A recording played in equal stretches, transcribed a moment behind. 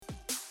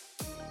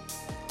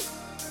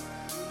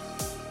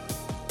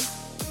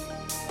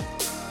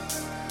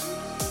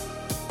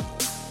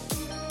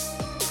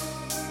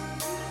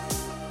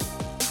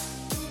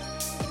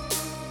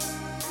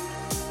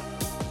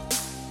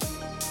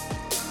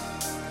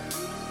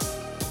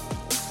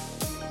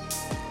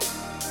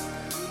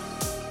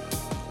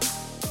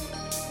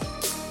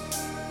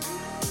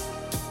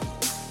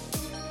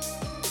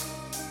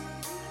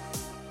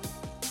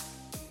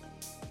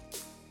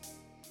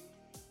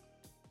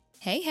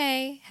Hey,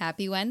 hey,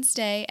 happy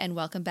Wednesday, and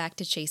welcome back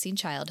to Chasing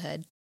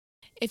Childhood.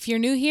 If you're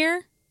new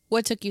here,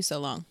 what took you so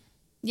long?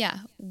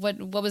 Yeah,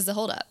 what was the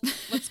holdup?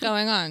 What's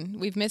going on?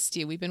 We've missed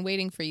you. We've been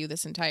waiting for you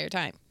this entire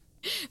time.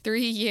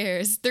 3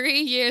 years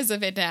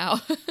of it now.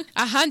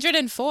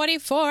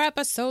 144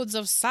 episodes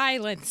of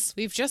silence.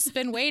 We've just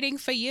been waiting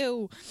for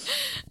you.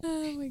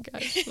 Oh my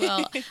gosh.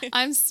 Well,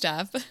 I'm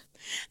Steph.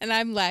 And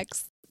I'm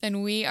Lex.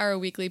 And we are a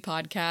weekly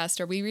podcast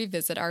where we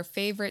revisit our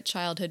favorite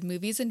childhood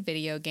movies and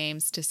video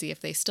games to see if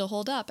they still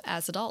hold up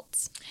as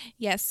adults.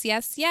 Yes,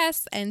 yes,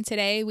 yes. And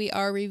today we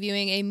are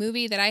reviewing a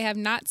movie that I have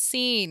not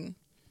seen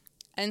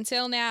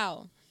until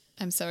now.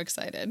 I'm so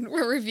excited.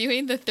 We're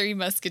reviewing The Three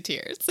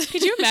Musketeers.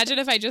 Could you imagine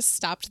if I just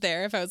stopped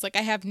there? If I was like,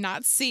 I have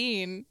not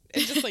seen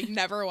and just like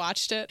never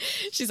watched it?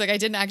 She's like, I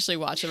didn't actually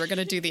watch it. We're going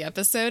to do the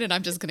episode and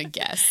I'm just going to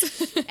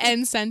guess.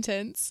 End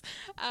sentence.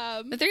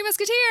 The Three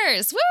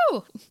Musketeers.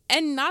 Woo!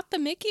 And not the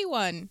Mickey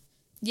one.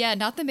 Yeah,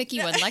 not the Mickey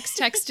one. Lex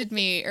texted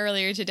me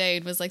earlier today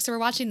and was like, so we're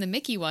watching the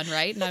Mickey one,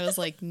 right? And I was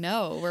like,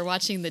 no, we're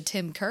watching the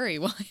Tim Curry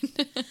one.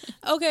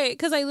 Okay,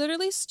 because I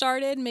literally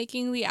started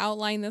making the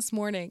outline this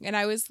morning and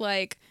I was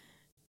like,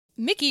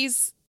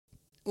 Mickey's,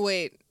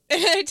 wait,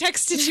 I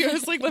texted you. I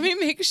was like, let me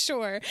make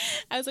sure.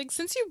 I was like,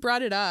 since you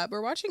brought it up,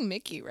 we're watching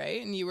Mickey,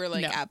 right? And you were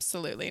like, No.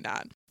 Absolutely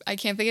not. I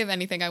can't think of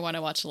anything I want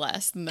to watch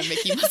less than the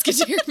Mickey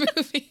Musketeer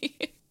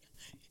movie.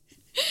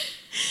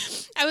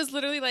 I was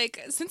literally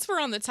like, since we're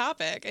on the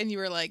topic, and you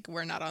were like,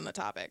 we're not on the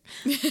topic.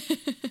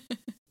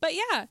 But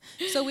yeah,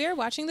 so we are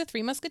watching The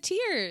Three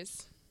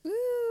Musketeers.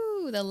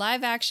 Woo! The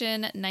live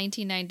action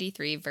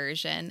 1993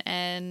 version.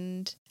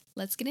 And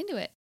let's get into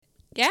it.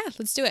 Yeah,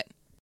 let's do it.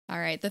 All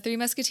right, The Three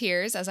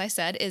Musketeers, as I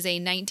said, is a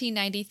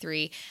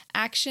 1993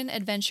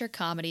 action-adventure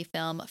comedy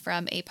film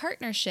from a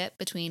partnership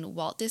between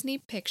Walt Disney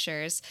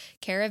Pictures,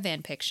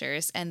 Caravan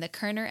Pictures, and the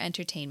Kerner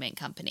Entertainment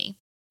Company.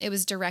 It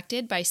was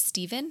directed by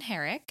Stephen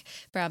Herrick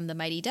from The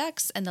Mighty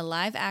Ducks and the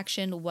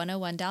live-action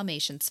 101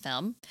 Dalmatians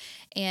film.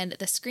 And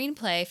the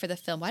screenplay for the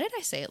film, why did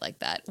I say it like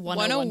that?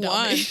 101.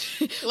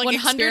 Like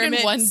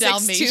 101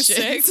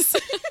 Dalmatians.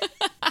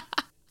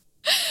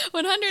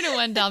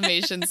 101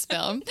 Dalmatians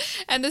film.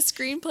 And the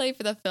screenplay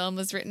for the film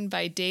was written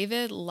by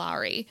David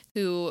Lowery,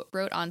 who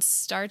wrote on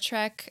Star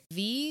Trek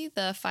V,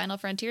 The Final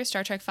Frontier,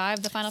 Star Trek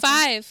 5, The Final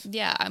Frontier. 5.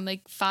 Yeah, I'm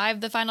like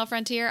 5, The Final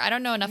Frontier. I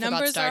don't know enough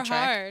about Star Numbers are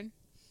Trek. hard.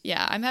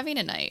 Yeah, I'm having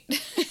a night.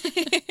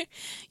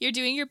 You're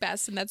doing your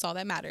best, and that's all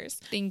that matters.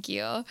 Thank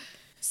you.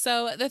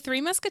 So, The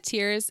Three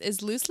Musketeers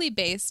is loosely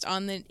based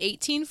on the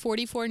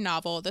 1844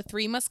 novel, The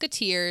Three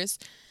Musketeers.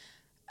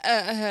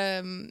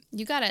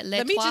 You got it.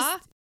 Les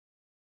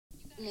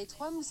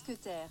Trois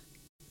Musketeers.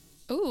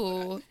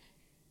 Ooh.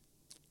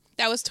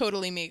 That was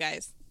totally me,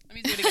 guys. Let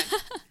me do it again.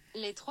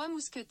 Les Trois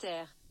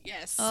Musketeers.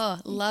 Yes. Oh,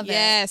 love it.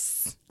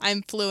 Yes,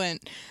 I'm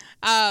fluent.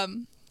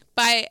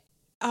 By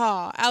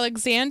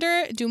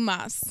Alexander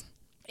Dumas.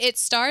 It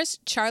stars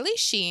Charlie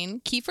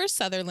Sheen, Kiefer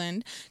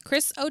Sutherland,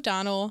 Chris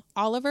O'Donnell,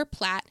 Oliver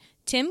Platt,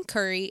 Tim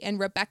Curry, and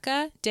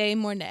Rebecca De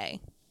Mornay.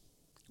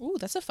 Ooh,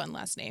 that's a fun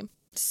last name.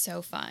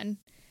 So fun.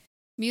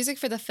 Music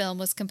for the film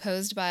was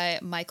composed by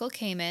Michael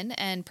Kamen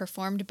and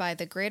performed by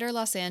the Greater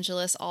Los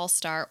Angeles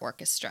All-Star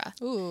Orchestra.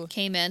 Ooh.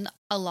 Kamen,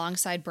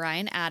 alongside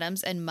Bryan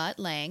Adams and Mutt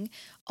Lange,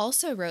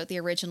 also wrote the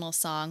original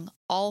song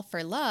All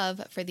for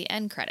Love for the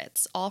end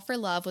credits. All for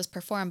Love was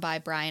performed by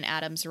Bryan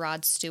Adams,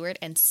 Rod Stewart,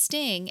 and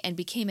Sting and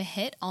became a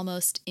hit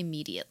almost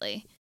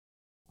immediately.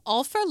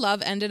 All for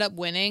Love ended up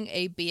winning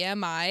a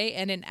BMI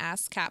and an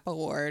ASCAP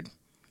award.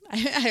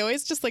 I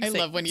always just like I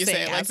love when you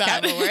say it like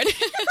that. Award.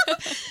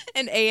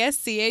 An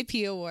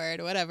ASCAP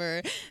award,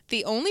 whatever.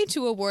 The only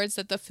 2 awards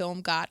that the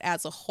film got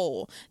as a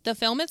whole. The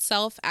film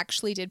itself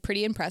actually did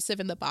pretty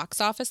impressive in the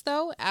box office,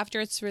 though. After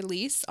its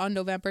release on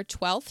November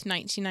 12th,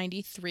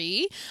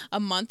 1993, a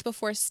month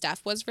before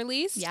Steph was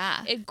released,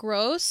 it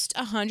grossed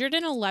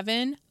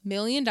 $111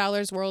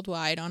 million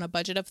worldwide on a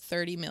budget of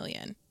 $30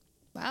 million.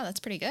 Wow, that's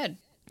pretty good.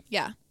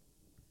 Yeah.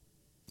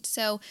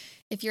 So,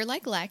 if you're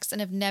like Lex and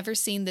have never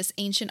seen this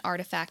ancient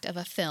artifact of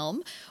a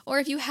film, or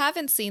if you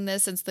haven't seen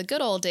this since the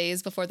good old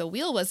days before the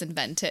wheel was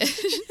invented,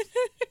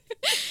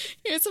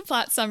 here's a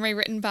plot summary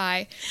written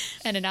by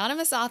an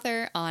anonymous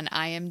author on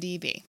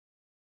IMDb.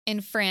 In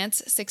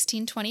France,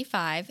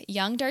 1625,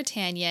 young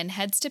D'Artagnan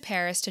heads to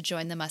Paris to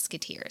join the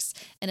Musketeers,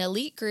 an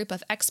elite group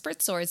of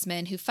expert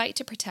swordsmen who fight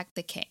to protect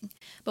the king.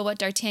 But what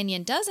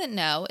D'Artagnan doesn't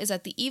know is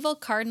that the evil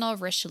Cardinal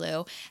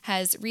Richelieu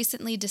has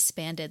recently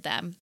disbanded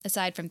them,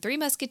 aside from 3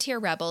 Musketeer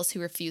rebels who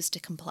refuse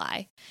to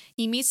comply.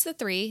 He meets the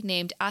 3,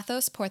 named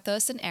Athos,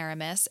 Porthos, and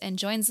Aramis, and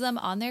joins them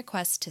on their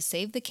quest to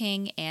save the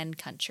king and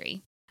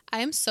country.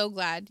 I am so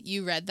glad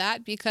you read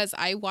that because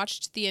I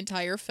watched the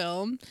entire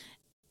film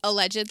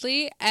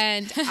allegedly,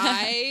 and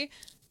I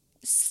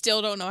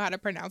still don't know how to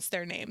pronounce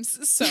their names.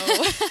 So I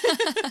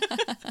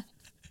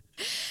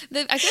feel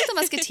like the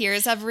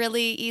Musketeers have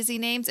really easy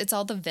names. It's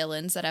all the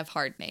villains that have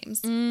hard names.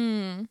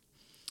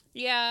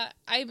 Yeah,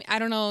 I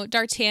don't know.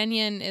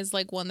 D'Artagnan is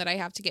like one that I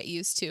have to get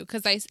used to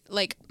because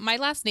my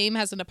last name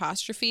has an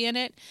apostrophe in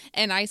it,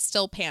 and I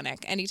still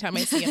panic anytime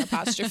I see an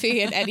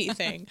apostrophe in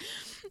anything.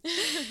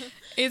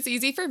 It's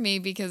easy for me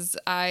because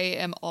I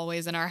am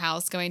always in our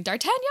house going,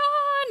 D'Artagnan!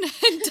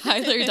 And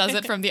Tyler does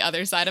it from the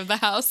other side of the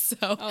house. So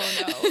Oh,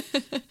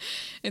 no.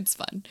 It's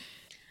fun.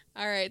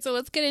 All right, so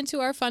let's get into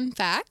our fun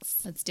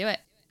facts. Let's do it.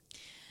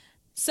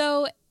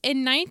 So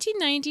in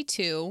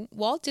 1992,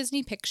 Walt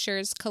Disney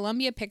Pictures,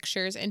 Columbia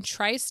Pictures, and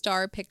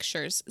TriStar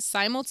Pictures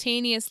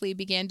simultaneously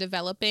began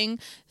developing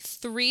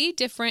 3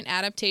 different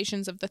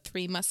adaptations of the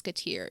Three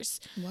Musketeers.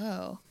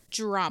 Whoa.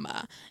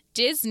 Drama.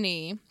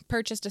 Disney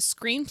purchased a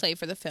screenplay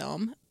for the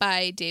film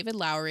by David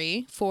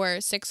Lowery for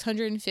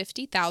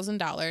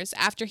 $650,000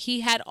 after he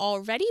had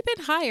already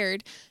been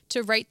hired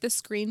to write the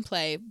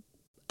screenplay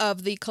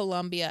of the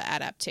Columbia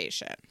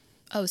adaptation.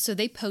 Oh, so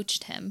they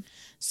poached him.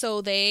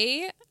 So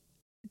they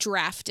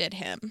drafted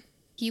him.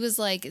 He was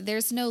like,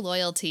 there's no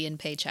loyalty in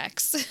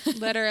paychecks.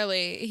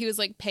 Literally. He was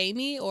like, pay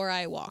me or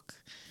I walk.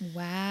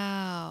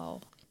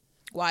 Wow.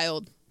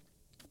 Wild.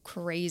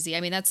 Crazy.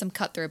 I mean, that's some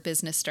cutthroat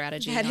business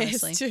strategy, That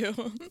honestly. is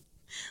too.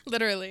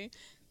 Literally.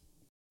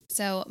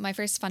 So my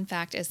first fun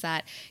fact is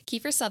that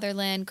Kiefer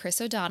Sutherland,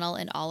 Chris O'Donnell,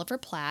 and Oliver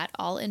Platt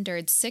all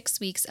endured 6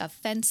 weeks of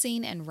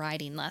fencing and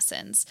riding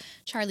lessons.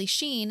 Charlie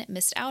Sheen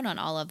missed out on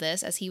all of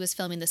this as he was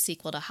filming the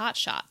sequel to Hot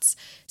Shots.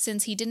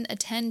 Since he didn't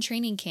attend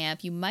training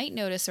camp, you might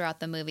notice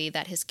throughout the movie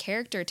that his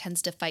character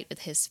tends to fight with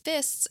his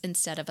fists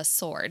instead of a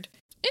sword.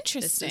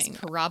 Interesting. This is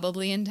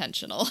probably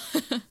intentional.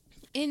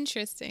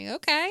 Interesting.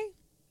 Okay.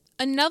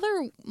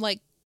 Another,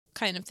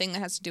 kind of thing that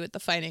has to do with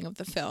the fighting of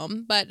the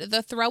film, but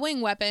the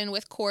throwing weapon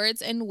with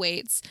cords and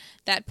weights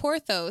that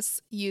Porthos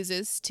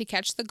uses to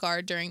catch the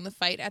guard during the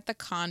fight at the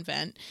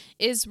convent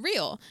is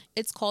real.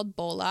 It's called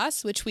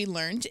bolas, which we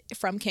learned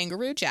from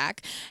Kangaroo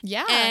Jack.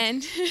 Yeah.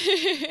 And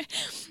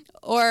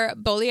or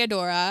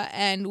boleadora,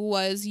 and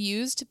was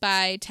used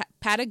by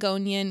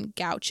Patagonian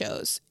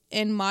gauchos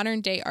in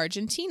modern-day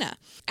Argentina.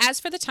 As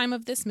for the time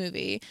of this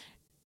movie,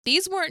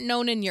 these weren't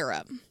known in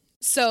Europe.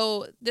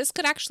 So this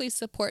could actually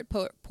support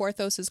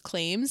Porthos's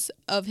claims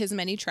of his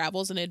many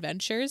travels and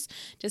adventures,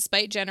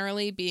 despite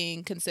generally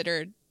being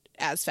considered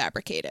as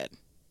fabricated.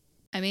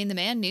 I mean, the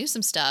man knew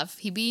some stuff.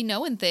 He be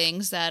knowing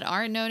things that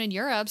aren't known in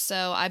Europe,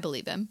 so I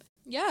believe him.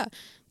 Yeah.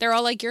 They're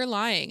all like, you're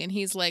lying. And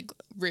he's like,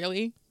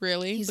 really?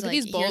 Really? He's Look like,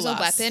 at these bolas. here's a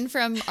weapon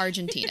from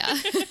Argentina.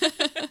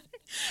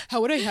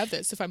 How would I have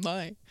this if I'm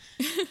lying?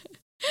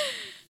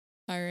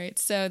 All right,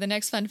 so the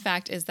next fun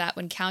fact is that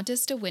when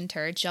Countess de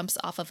Winter jumps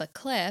off of a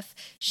cliff,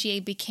 she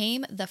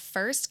became the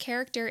first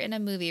character in a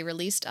movie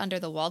released under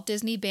the Walt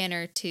Disney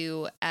banner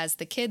to, as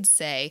the kids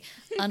say,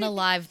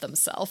 unalive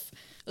themselves.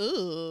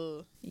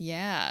 Ooh.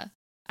 Yeah.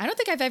 I don't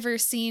think I've ever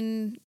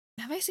seen...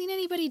 Have I seen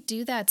anybody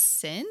do that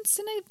since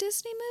in a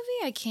Disney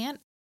movie? I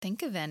can't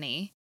think of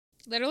any.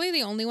 Literally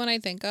the only one I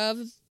think of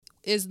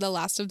is The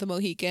Last of the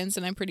Mohicans,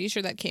 and I'm pretty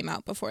sure that came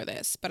out before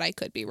this, but I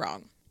could be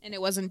wrong. And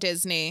it wasn't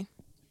Disney.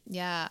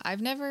 Yeah,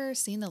 I've never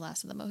seen The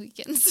Last of the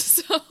Mohicans,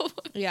 so...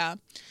 Yeah.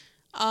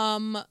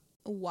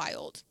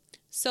 Wild.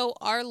 So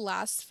our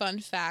last fun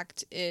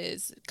fact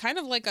is kind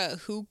of like a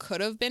who could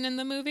have been in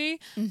the movie.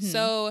 Mm-hmm.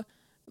 So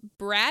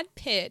Brad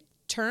Pitt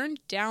turned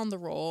down the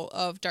role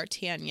of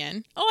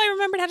D'Artagnan. Oh, I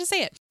remembered how to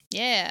say it.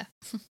 Yeah.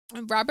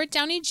 Robert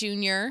Downey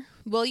Jr.,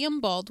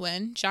 William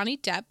Baldwin, Johnny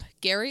Depp,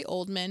 Gary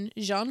Oldman,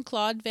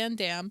 Jean-Claude Van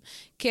Damme,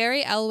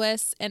 Cary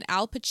Elwes, and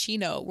Al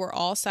Pacino were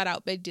all sought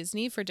out by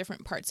Disney for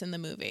different parts in the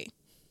movie.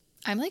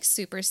 I'm like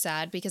super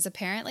sad because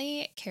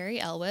apparently Cary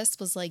Elwes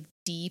was like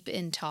deep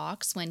in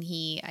talks when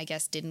he, I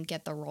guess, didn't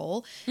get the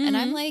role. Mm-hmm. And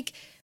I'm like,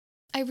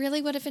 I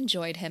really would have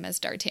enjoyed him as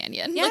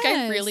D'Artagnan. Yes. Like,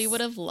 I really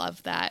would have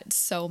loved that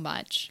so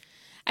much.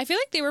 I feel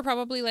like they were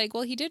probably like,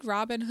 well, he did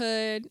Robin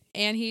Hood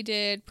and he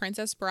did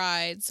Princess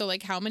Bride. So,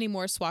 like, how many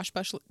more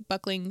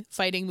swashbuckling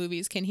fighting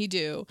movies can he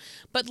do?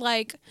 But,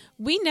 like,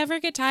 we never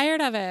get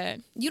tired of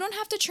it. You don't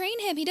have to train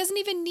him. He doesn't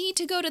even need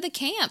to go to the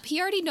camp. He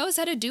already knows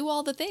how to do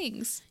all the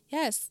things.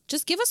 Yes.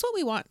 Just give us what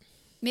we want.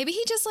 Maybe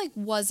he just, like,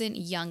 wasn't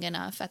young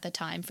enough at the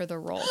time for the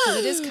role. Because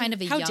it is kind of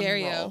a young role. How dare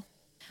you?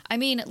 I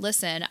mean,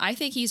 listen, I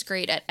think he's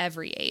great at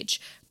every age.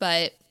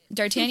 But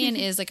D'Artagnan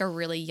is, like, a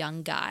really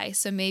young guy.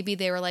 So maybe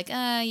they were like,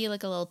 you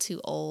look a little too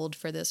old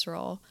for this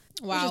role.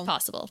 Wow. Which is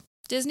possible.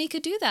 Disney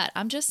could do that.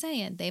 I'm just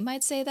saying. They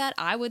might say that.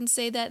 I wouldn't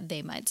say that.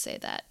 They might say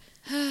that.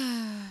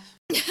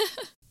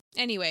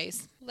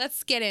 Anyways,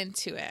 let's get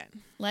into it.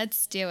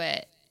 Let's do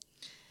it.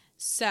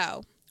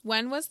 So,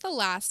 when was the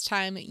last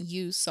time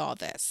you saw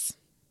this?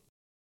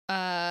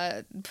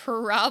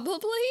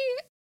 Probably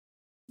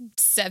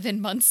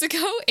 7 months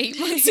ago, 8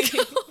 months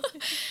ago.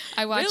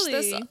 I watched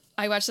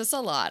this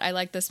a lot. I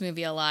like this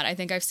movie a lot. I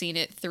think I've seen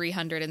it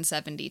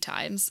 370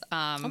 times.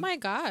 Oh my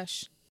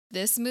gosh.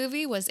 This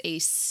movie was a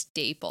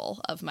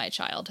staple of my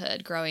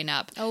childhood growing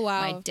up. Oh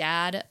wow. My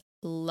dad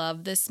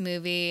loved this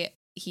movie.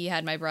 He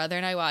had my brother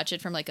and I watch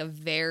it from like a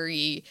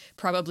very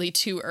probably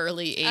too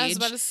early age. I was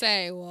about to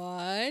say,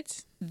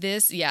 what?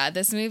 This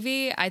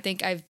movie, I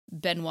think I've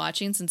been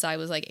watching since I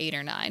was like 8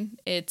 or 9.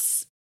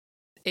 It's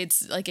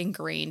it's like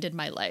ingrained in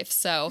my life.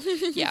 So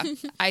yeah,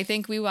 I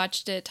think we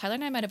watched it. Tyler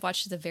and I might have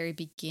watched it at the very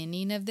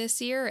beginning of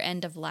this year or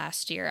end of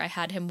last year. I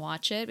had him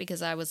watch it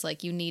because I was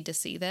like, you need to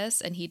see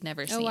this. And he'd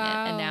never seen it.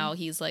 And now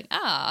he's like,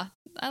 I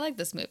like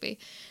this movie.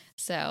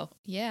 So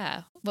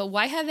yeah. But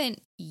why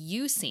haven't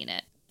you seen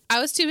it? I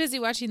was too busy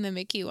watching the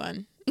Mickey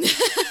one.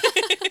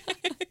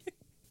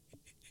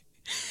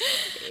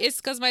 It's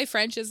because my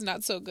French is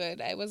not so good.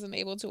 I wasn't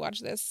able to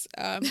watch this.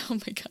 Oh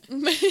my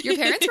God. Your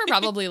parents were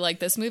probably like,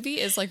 this movie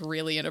is like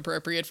really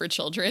inappropriate for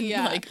children,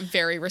 like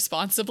very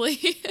responsibly.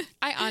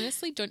 I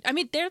honestly don't. I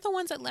mean, they're the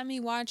ones that let me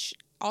watch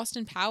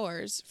Austin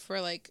Powers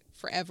for like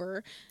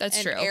forever.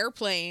 That's true.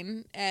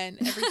 Airplane and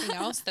everything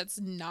else that's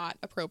not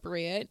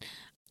appropriate.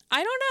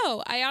 I don't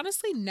know. I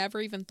honestly never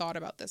even thought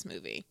about this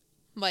movie.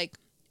 Like,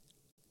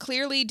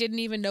 clearly didn't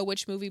even know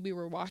which movie we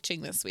were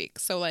watching this week.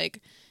 So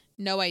like,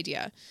 no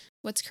idea.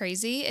 What's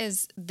crazy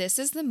is this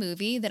is the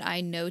movie that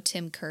I know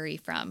Tim Curry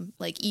from,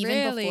 like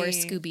even before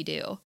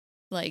Scooby-Doo.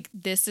 Like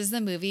this is the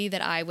movie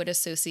that I would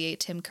associate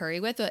Tim Curry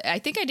with. I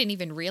think I didn't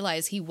even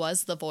realize he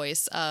was the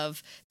voice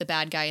of the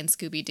bad guy in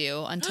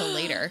Scooby-Doo until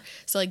later.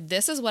 So like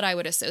this is what I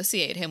would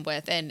associate him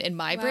with. And in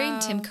my brain,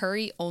 Tim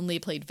Curry only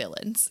played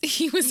villains.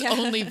 He was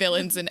only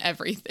villains in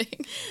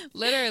everything.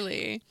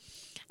 Literally.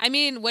 I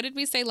mean, what did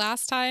we say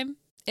last time?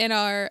 In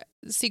our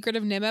Secret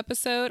of Nim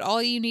episode,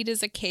 all you need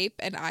is a cape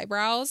and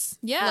eyebrows.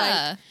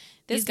 Yeah. Like,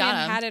 this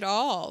man had it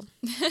all.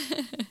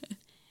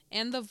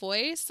 And the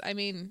voice, I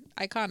mean,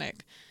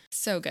 iconic.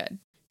 So good.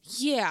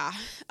 Yeah.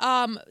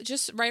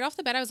 Just right off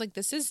the bat, I was like,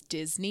 this is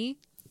Disney.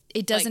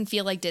 It doesn't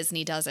feel like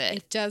Disney, does it?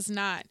 It does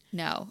not.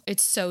 No,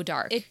 it's so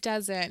dark. It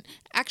doesn't.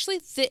 Actually,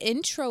 the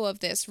intro of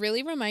this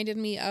really reminded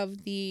me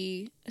of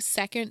the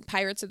second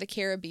Pirates of the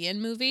Caribbean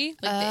movie.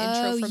 Like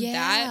the intro from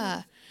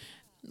that.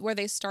 Where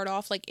they start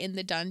off like in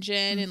the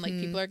dungeon and like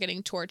people are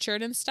getting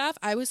tortured and stuff.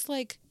 I was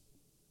like,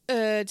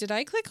 did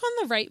I click on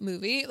the right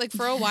movie? Like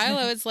for a while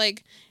I was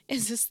like,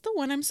 is this the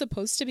one I'm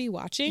supposed to be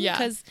watching? Yeah.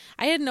 Because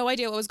I had no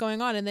idea what was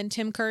going on. And then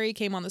Tim Curry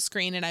came on the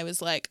screen and I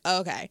was like,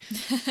 okay,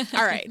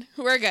 all right,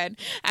 we're good.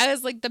 I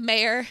was like, the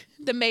mayor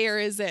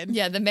is in.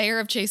 Yeah, the mayor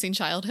of Chasing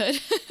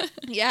Childhood.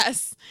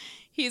 Yes,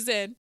 he's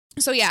in.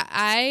 So yeah,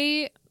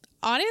 I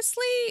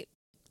honestly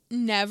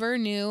never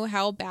knew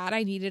how bad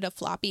I needed a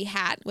floppy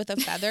hat with a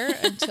feather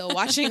until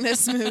watching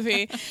this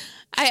movie.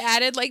 I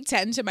added like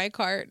 10 to my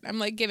cart. I'm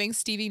like giving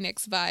Stevie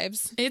Nicks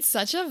vibes. It's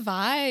such a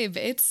vibe.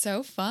 It's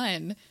so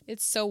fun.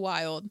 It's so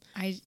wild.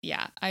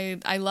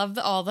 I love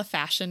all the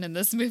fashion in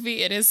this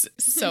movie. It is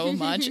so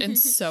much and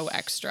so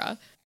extra.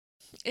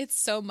 It's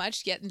so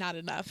much, yet not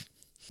enough.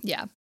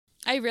 Yeah.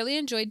 I really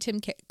enjoyed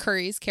Tim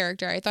Curry's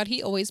character. I thought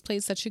he always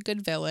plays such a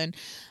good villain.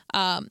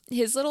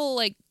 His little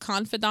like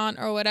confidant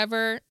or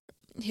whatever,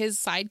 his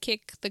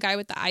sidekick, the guy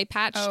with the eye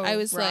patch. I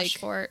was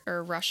Rushfort.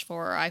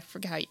 I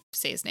forget how you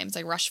say his name. It's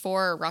like Rushfort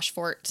or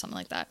Rushfort, something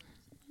like that.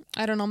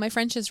 I don't know. My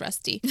French is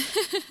rusty.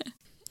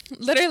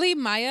 Literally,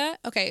 Maya.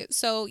 Okay,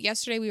 so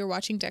yesterday we were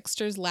watching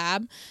Dexter's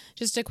Lab.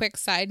 Just a quick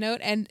side note,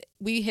 and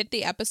we hit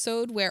the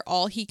episode where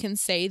all he can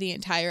say the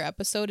entire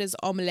episode is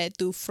omelette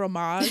du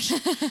fromage,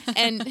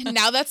 and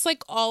now that's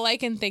like all I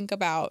can think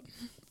about.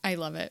 I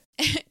love it.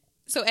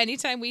 So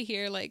anytime we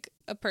hear like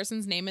a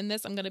person's name in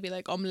this, I'm going to be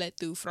like omelette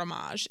du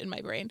fromage in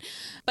my brain.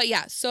 But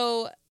yeah,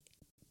 so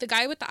the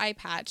guy with the eye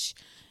patch,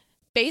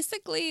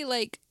 basically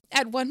like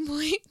at one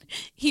point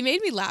he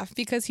made me laugh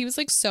because he was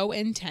like so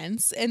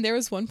intense. And there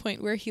was one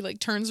point where he like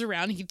turns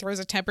around, he throws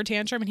a temper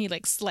tantrum and he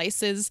like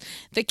slices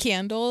the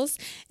candles.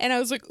 And I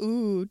was like,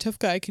 ooh, tough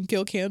guy can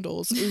kill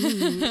candles.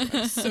 Ooh,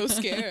 I'm so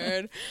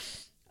scared.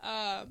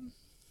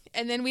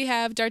 And then we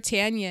have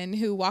D'Artagnan,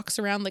 who walks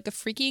around like a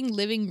freaking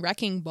living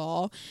wrecking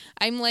ball.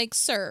 I'm like,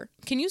 sir,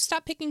 can you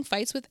stop picking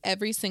fights with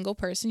every single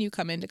person you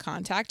come into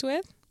contact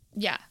with?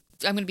 Yeah,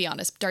 I'm going to be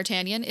honest.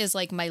 D'Artagnan is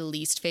like my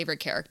least favorite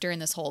character in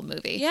this whole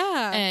movie.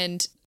 Yeah.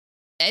 And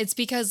it's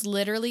because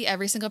literally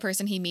every single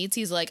person he meets,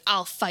 he's like,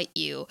 I'll fight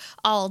you.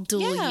 I'll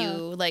duel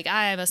you. Like,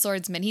 I am a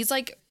swordsman. He's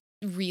like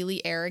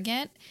really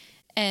arrogant.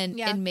 And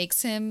it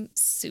makes him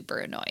super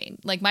annoying.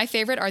 Like, my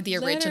favorite are the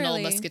original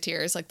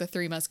Musketeers. Like, the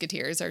Three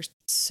Musketeers are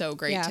so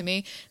great to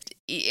me.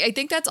 I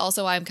think that's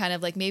also why I'm kind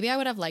of like, maybe I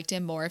would have liked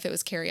him more if it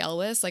was Cary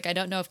Elwes. Like, I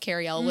don't know if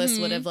Cary Elwes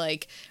would have,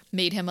 like,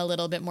 made him a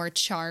little bit more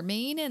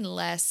charming and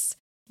less,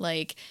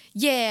 like,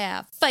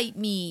 yeah, fight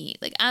me.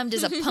 Like, I'm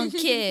just a punk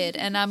kid.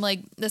 And I'm like,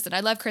 listen, I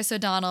love Chris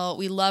O'Donnell.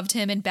 We loved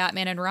him in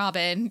Batman and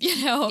Robin,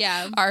 you know?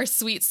 Yeah. Our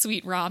sweet,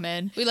 sweet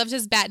ramen. We loved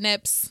his bat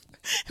nips.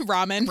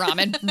 Robin. But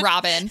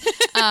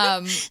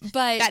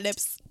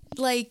Catnips.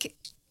 Like,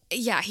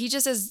 yeah, he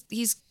just is,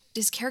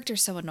 his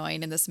character's so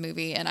annoying in this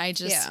movie, and I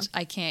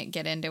can't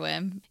get into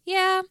him.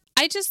 Yeah.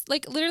 I just,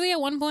 like, literally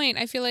at one point,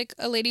 I feel like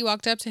a lady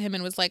walked up to him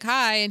and was like,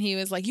 hi, and he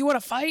was like, you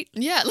want to fight?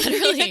 Yeah,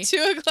 literally. At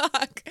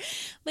 2:00.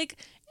 Like,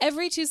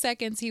 every 2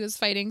 seconds he was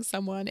fighting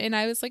someone, and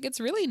I was like,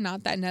 it's really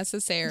not that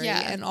necessary.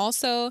 Yeah. And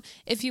also,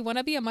 if you want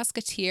to be a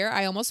musketeer,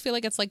 I almost feel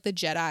like it's like the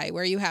Jedi,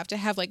 where you have to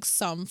have, like,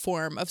 some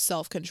form of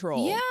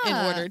self-control in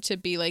order to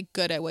be, like,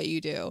 good at what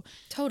you do.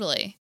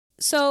 Totally.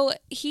 So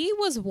he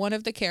was one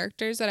of the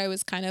characters that I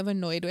was kind of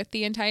annoyed with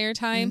the entire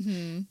time.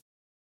 Mm-hmm.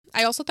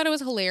 I also thought it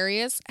was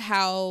hilarious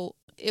how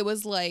it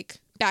was like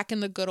back in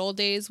the good old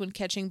days when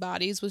catching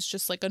bodies was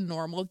just like a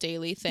normal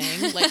daily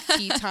thing. Like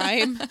tea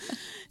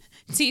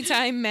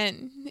time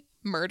meant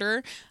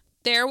murder.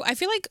 I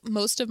feel like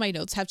most of my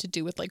notes have to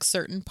do with like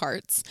certain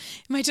parts.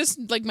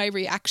 My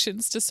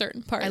reactions to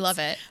certain parts. I love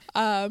it.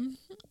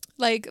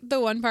 Like the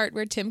one part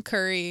where Tim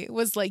Curry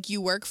was like, "You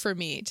work for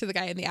me," to the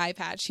guy in the eye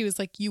patch. He was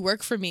like, "You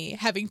work for me.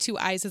 Having 2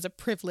 eyes is a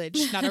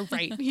privilege, not a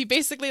right." He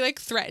basically like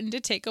threatened to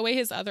take away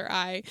his other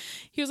eye.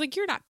 He was like,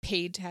 "You're not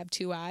paid to have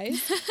 2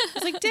 eyes." I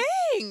was like,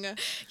 dang.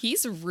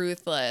 He's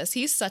ruthless.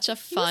 He's such a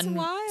fun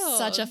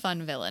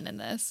villain in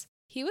this.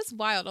 He was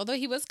wild, although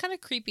he was kind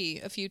of creepy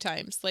a few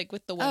times, like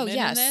with the women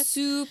in this.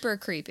 Super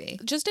creepy.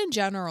 Just in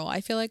general,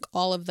 I feel like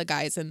all of the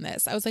guys in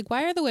this, I was like,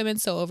 why are the women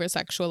so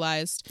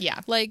over-sexualized?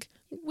 Yeah. Like,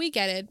 we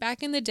get it.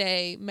 Back in the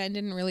day, men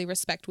didn't really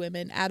respect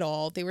women at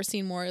all. They were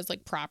seen more as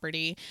like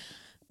property.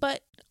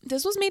 But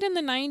this was made in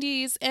the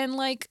 90s, and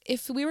like,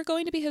 if we were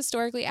going to be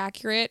historically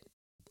accurate,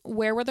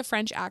 where were the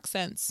French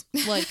accents?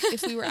 Like,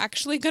 if we were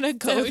actually going to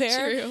go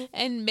there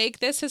and make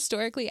this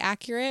historically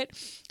accurate,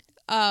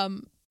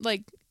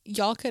 like,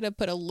 y'all could have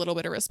put a little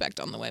bit of respect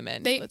on the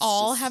women. They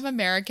all have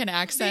American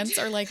accents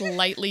or like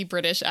lightly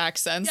British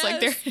accents.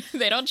 Yes. Like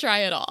they don't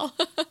try at all.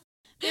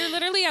 They were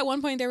literally at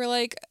one point, they were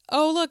like,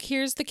 "Oh, look,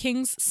 here's the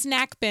king's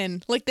snack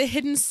bin, like the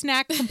hidden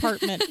snack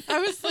compartment." I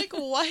was like,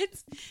 what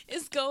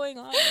is going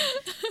on?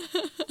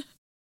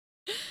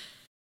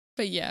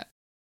 But yeah,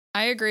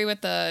 I agree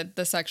with the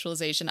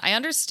sexualization. I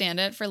understand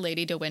it for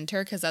Lady de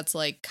Winter because that's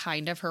like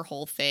kind of her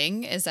whole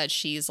thing is that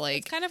she's like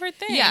it's kind of her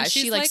thing. Yeah,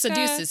 she's she like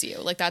seduces you.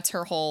 Like that's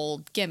her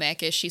whole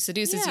gimmick is she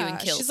seduces you and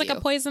kills you. She's like a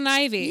poison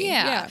ivy.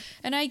 Yeah.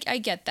 And I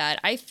get that.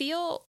 I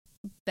feel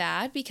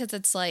bad because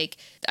it's like,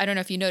 I don't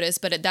know if you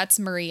noticed, but that's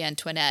Marie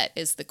Antoinette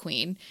is the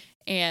queen.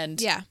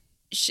 And yeah,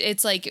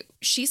 it's like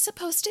she's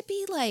supposed to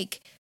be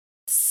like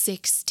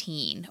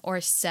 16 or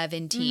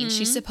 17. Mm-hmm.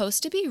 She's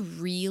supposed to be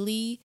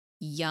really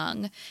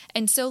young.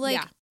 And so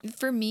like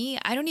for me,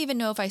 I don't even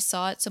know if I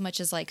saw it so much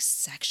as like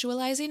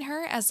sexualizing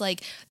her as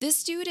like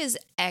this dude is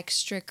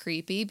extra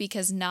creepy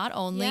because not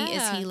only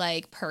is he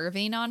like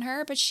perving on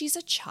her, but she's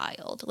a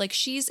child. Like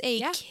she's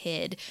a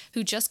kid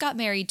who just got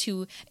married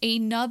to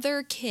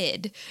another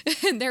kid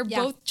and they're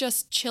both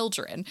just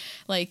children.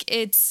 Like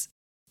it's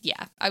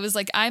I was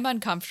like, I'm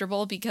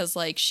uncomfortable because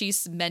like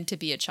she's meant to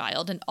be a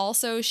child. And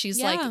also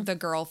she's like the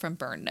girl from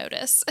Burn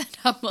Notice. And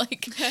I'm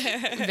like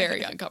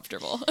very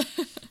uncomfortable.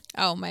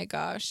 Oh my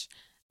gosh.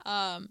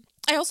 That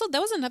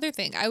was another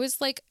thing. I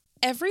was like,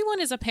 everyone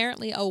is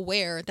apparently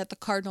aware that the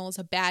Cardinal is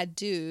a bad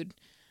dude,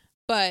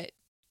 but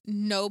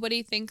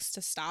nobody thinks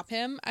to stop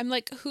him. I'm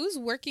like, who's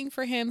working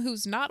for him?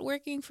 Who's not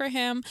working for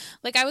him?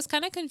 Like, I was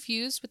kind of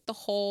confused with the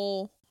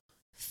whole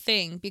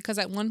thing because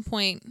at one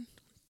point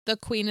the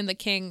queen and the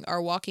king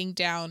are walking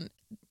down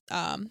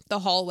the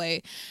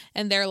hallway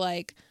and they're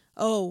like,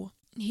 "Oh,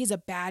 he's a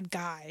bad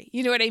guy."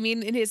 You know what I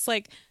mean? And it's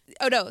like,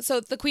 oh no. So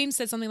the queen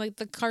said something like,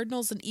 "The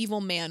Cardinal's an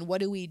evil man. What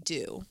do we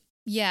do?"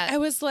 Yeah. I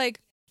was like,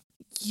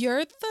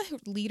 you're the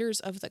leaders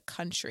of the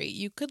country.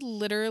 You could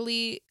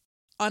literally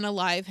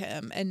unalive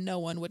him and no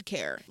one would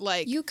care.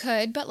 Like, you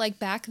could, but like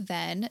back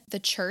then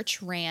the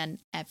church ran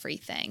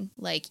everything,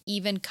 like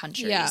even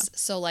countries. Yeah.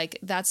 So like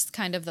that's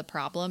kind of the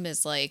problem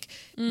is like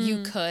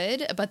you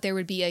could, but there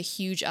would be a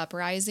huge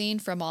uprising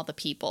from all the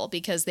people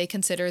because they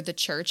consider the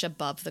church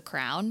above the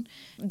crown.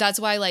 That's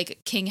why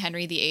like King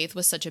Henry VIII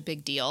was such a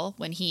big deal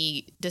when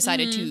he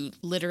decided to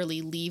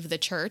literally leave the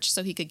church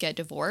so he could get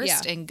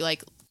divorced and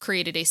like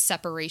created a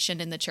separation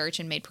in the church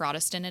and made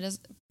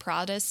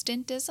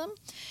Protestantism.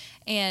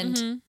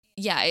 And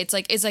it's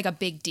like a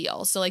big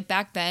deal. So like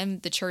back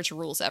then the church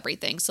rules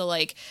everything. So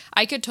like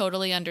I could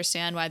totally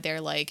understand why they're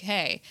like,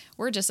 hey,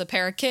 we're just a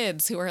pair of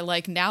kids who are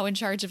like now in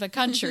charge of a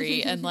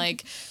country and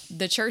like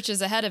the church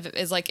is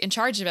like in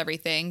charge of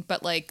everything.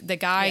 But like the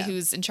guy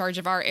who's in charge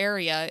of our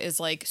area is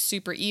like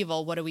super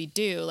evil. What do we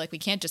do? Like we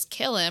can't just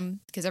kill him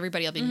because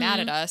everybody will be mad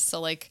at us.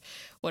 So like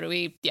what do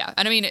we? Yeah.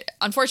 And I mean,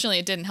 unfortunately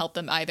it didn't help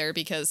them either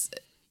because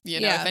you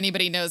know, if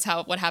anybody knows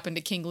what happened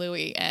to King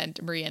Louis and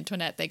Marie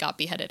Antoinette, they got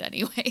beheaded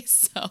anyway.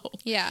 So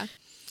yeah,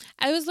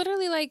 I was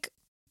literally like,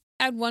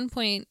 at one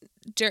point,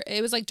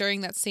 it was like during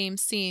that same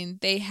scene,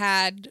 they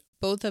had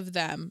both of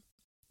them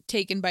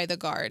taken by the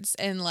guards,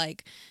 and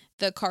like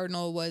the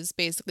Cardinal was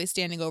basically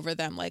standing over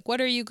them, like, "What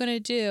are you gonna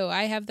do?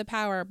 I have the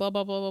power." Blah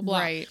blah blah blah blah.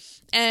 Right.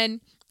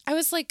 And I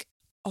was like,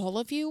 all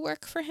of you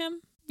work for him.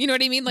 You know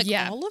what I mean? Like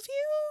all of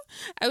you.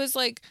 I was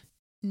like,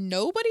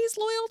 nobody's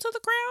loyal to the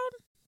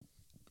crown.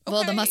 Okay.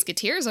 Well, the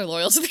Musketeers are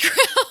loyal to the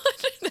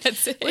crown.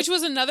 That's it. Which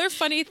was another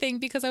funny thing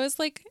because I was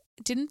like,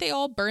 didn't they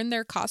all burn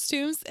their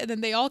costumes and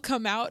then they all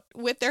come out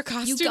with their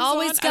costumes You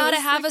always got to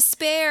have a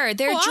spare.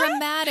 They're what?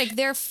 dramatic.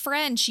 They're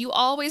French. You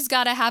always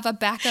got to have a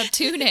backup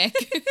tunic.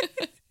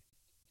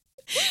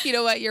 You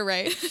know what? You're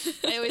right.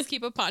 I always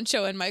keep a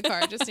poncho in my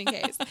car just in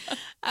case.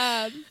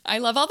 I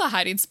love all the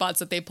hiding spots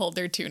that they pulled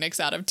their tunics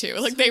out of too.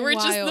 Like they were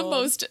just the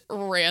most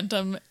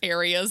random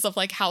areas of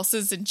like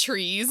houses and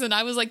trees, and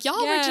I was like,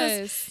 y'all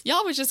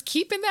were just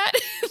keeping that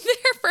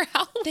there for how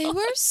long? They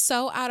were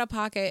so out of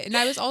pocket, and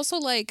I was also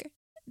like,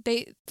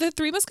 the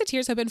Three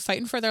Musketeers have been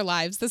fighting for their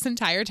lives this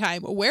entire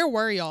time. Where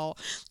were y'all?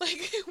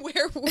 Like,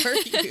 where were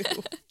you?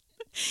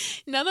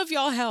 None of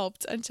y'all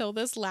helped until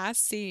this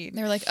last scene.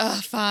 They're like, oh,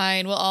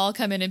 fine, we'll all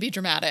come in and be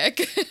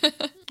dramatic.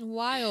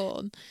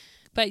 Wild.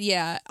 But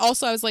yeah,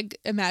 also I was like,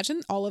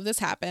 imagine all of this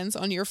happens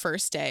on your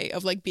first day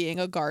of like being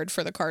a guard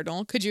for the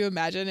Cardinal. Could you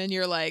imagine? And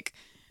you're like,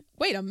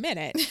 wait a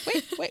minute.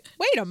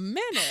 Wait a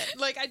minute.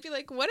 Like, I'd be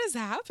like, what is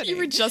happening? You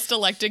were just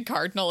elected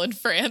Cardinal in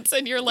France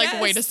and you're like,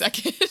 wait a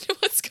second,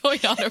 what's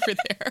going on over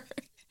there?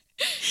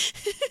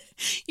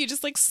 You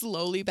just like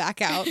slowly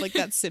back out like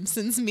that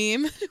Simpsons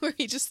meme where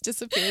he just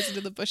disappears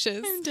into the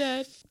bushes. I'm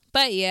dead.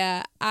 But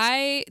yeah,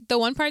 the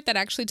one part that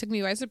actually took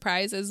me by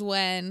surprise is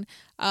when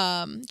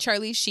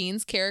Charlie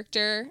Sheen's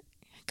character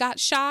got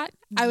shot.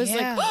 I was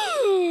like,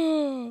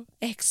 oh,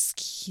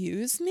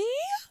 excuse me?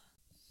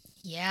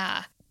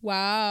 Yeah.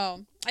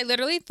 Wow. I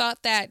literally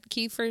thought that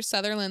Kiefer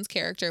Sutherland's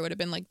character would have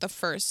been like the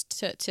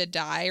first to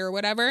die or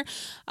whatever.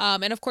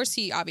 And of course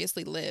he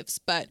obviously lives,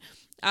 but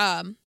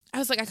I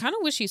was like, I kind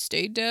of wish he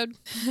stayed dead.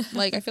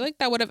 Like, I feel like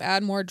that would have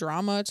added more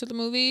drama to the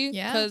movie.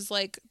 Yeah. Because,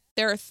 like,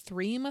 there are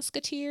 3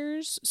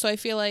 Musketeers. So I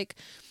feel like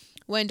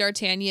when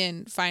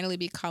D'Artagnan finally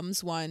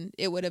becomes one,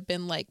 it would have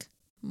been, like,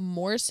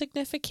 more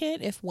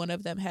significant if one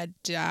of them had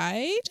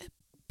died.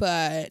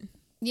 But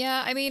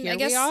yeah, I mean, here I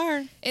guess we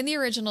are. In the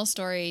original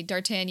story,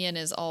 D'Artagnan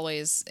is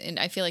always, and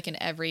I feel like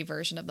in every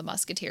version of the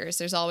Musketeers,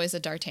 there's always a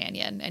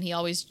D'Artagnan, and he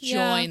always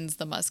joins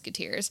the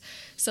Musketeers.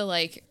 So,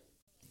 like,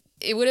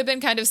 it would have been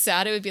kind of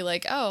sad. It would be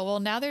like, oh, well,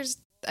 now they're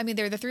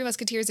the 3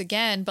 Musketeers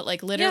again, but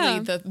like literally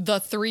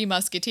the 3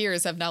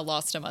 Musketeers have now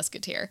lost a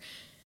Musketeer.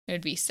 It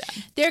would be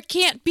sad. There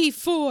can't be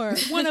 4.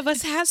 One of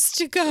us has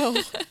to go.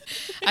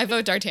 I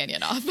vote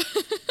D'Artagnan off.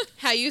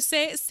 How you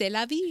say it? C'est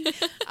la vie.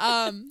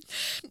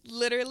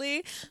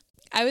 Literally,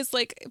 I was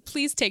like,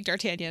 please take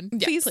D'Artagnan.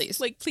 Please.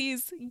 Like,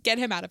 please get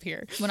him out of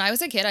here. When I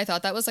was a kid, I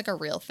thought that was like a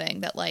real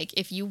thing, that like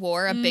if you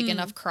wore a big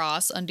enough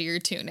cross under your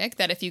tunic,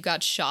 that if you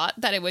got shot,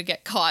 that it would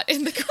get caught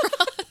in the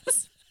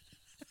cross.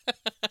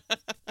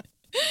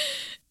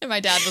 And my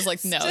dad was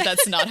like, no,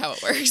 that's not how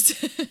it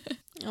works.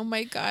 Oh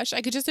my gosh.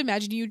 I could just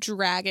imagine you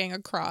dragging a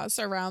cross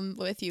around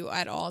with you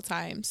at all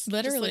times.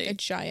 Literally. Just like a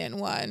giant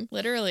one.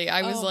 Literally.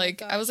 I was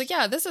like,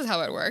 yeah, this is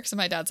how it works. And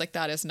my dad's like,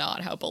 that is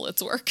not how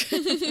bullets work.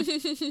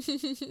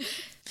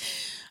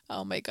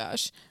 Oh my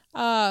gosh.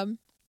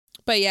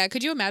 But yeah,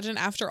 could you imagine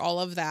after all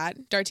of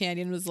that,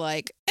 D'Artagnan was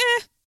like,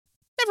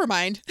 never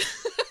mind.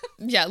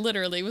 Yeah,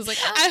 literally was like,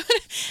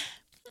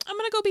 I'm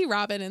going to go be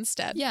Robin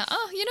instead. Yeah.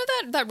 Oh, you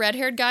know that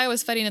red-haired guy I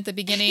was fighting at the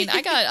beginning?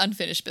 I got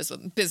unfinished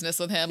business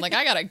with him. Like,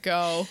 I got to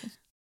go.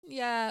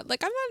 Yeah.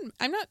 Like,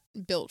 I'm not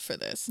built for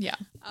this. Yeah.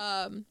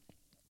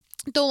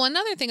 The one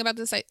other thing about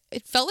this, it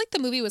felt like the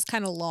movie was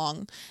kind of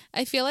long.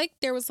 I feel like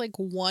there was like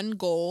one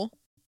goal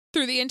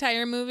through the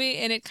entire movie,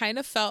 and it kind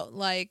of felt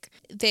like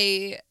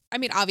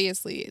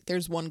obviously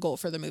there's one goal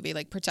for the movie,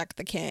 like protect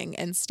the king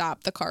and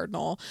stop the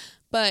Cardinal.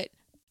 But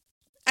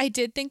I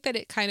did think that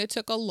it kind of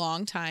took a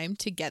long time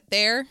to get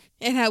there.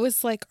 And I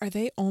was like, are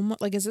they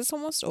almost, like, is this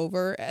almost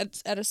over?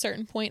 At a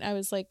certain point, I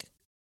was like,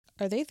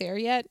 are they there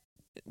yet?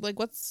 Like,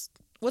 what's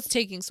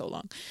taking so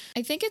long?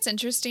 I think it's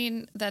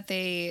interesting that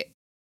they,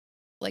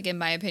 like, in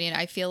my opinion,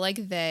 I feel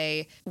like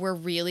they were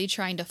really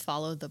trying to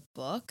follow the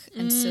book.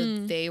 And so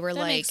they were that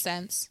like, makes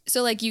sense.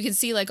 So like you can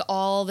see like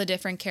all the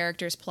different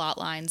characters' plot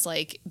lines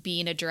like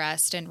being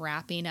addressed and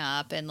wrapping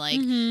up. And like,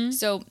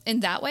 so in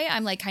that way,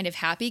 I'm like kind of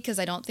happy because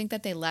I don't think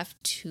that they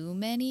left too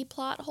many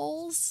plot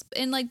holes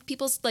in like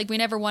people's, like, we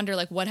never wonder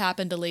like what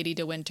happened to Lady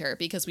de Winter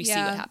because we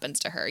see what happens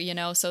to her, you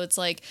know? So it's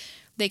like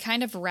they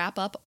kind of wrap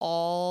up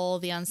all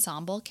the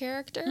ensemble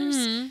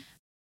characters.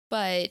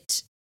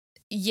 But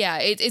yeah,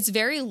 it's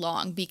very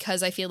long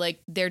because I feel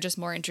like they're just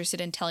more interested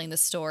in telling the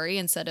story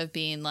instead of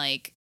being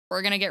like,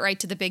 we're going to get right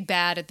to the big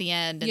bad at the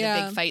end and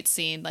the big fight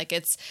scene. Like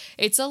it's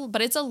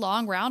a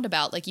long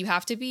roundabout. Like you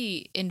have to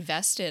be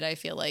invested, I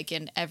feel like,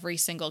 in every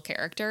single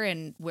character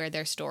and where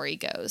their story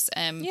goes.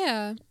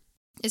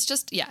 It's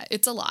just,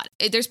 it's a lot.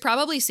 There's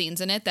probably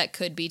scenes in it that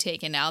could be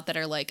taken out that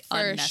are like For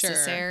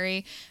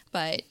unnecessary. Sure.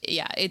 But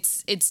yeah,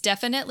 it's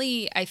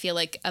definitely, I feel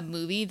like, a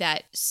movie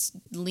that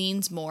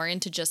leans more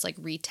into just like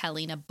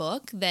retelling a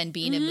book than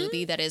being a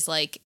movie that is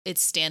like,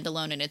 it's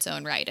standalone in its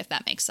own right, if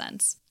that makes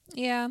sense.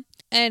 Yeah.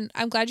 And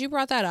I'm glad you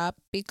brought that up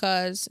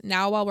because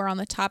now while we're on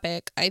the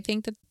topic, I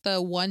think that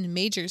the one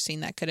major scene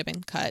that could have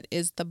been cut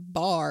is the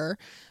bar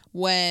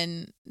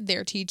when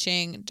they're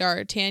teaching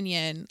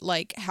D'Artagnan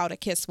like how to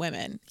kiss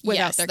women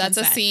without their consent.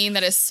 That's a scene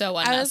that is so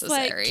unnecessary.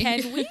 I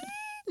was like, can we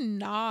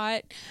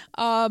not?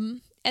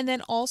 And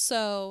then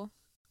also,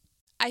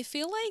 I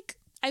feel like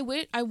I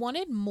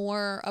wanted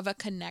more of a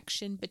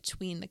connection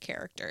between the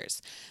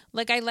characters.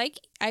 Like I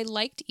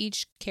liked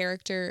each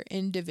character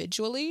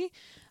individually,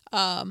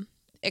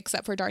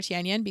 except for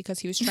D'Artagnan because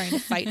he was trying to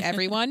fight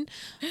everyone.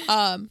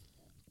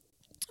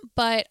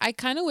 But I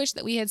kind of wish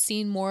that we had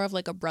seen more of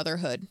like a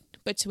brotherhood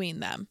between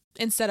them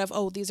instead of,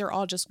 oh, these are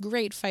all just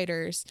great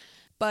fighters.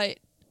 But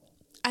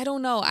I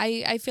don't know.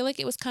 I feel like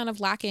it was kind of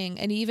lacking.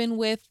 And even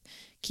with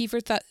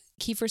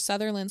Kiefer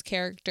Sutherland's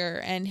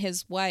character and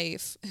his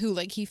wife, who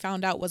like he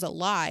found out was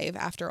alive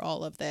after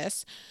all of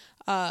this,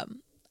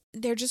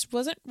 there just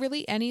wasn't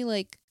really any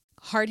like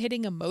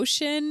hard-hitting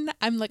emotion.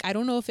 I'm like, I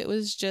don't know if it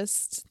was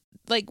just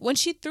like when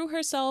she threw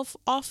herself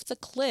off the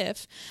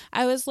cliff,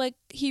 I was like,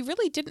 he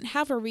really didn't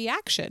have a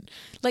reaction.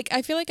 Like,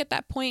 I feel like at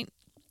that point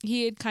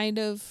he had kind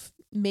of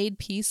made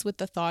peace with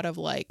the thought of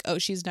like, oh,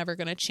 she's never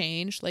going to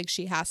change. Like,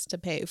 she has to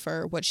pay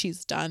for what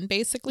she's done,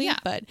 basically. Yeah.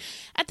 But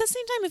at the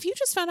same time, if you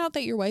just found out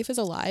that your wife is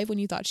alive when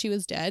you thought she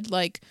was dead,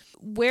 like,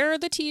 where are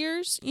the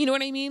tears? You know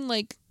what I mean?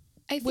 Like,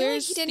 I feel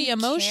where's like he didn't the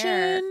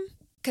emotion?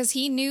 Because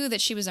he knew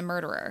that she was a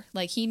murderer.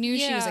 Like, he knew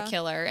she was a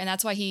killer. And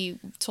that's why he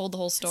told the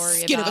whole story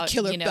Skin about, of a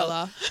killer, you know,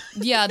 Bella.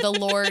 Yeah, the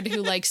Lord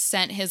who, like,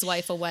 sent his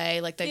wife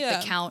away. Like,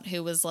 the count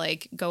who was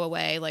like, go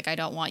away. Like, I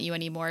don't want you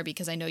anymore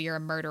because I know you're a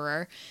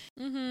murderer.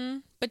 Mm-hmm.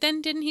 But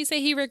then didn't he say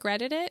he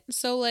regretted it?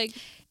 So, like,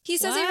 he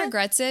says he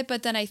regrets it.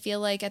 But then I feel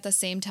like at the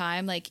same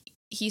time, like,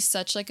 he's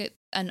such, like,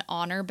 an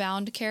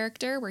honor-bound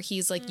character where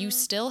he's like, you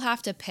still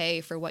have to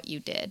pay for what you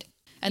did.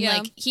 And,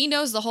 like, he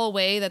knows the whole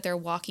way that they're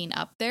walking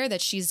up there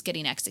that she's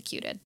getting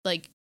executed.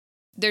 Like,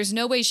 there's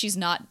no way she's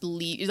not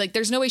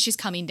there's no way she's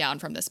coming down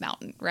from this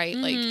mountain, right?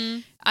 Mm-hmm.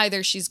 Like,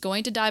 either she's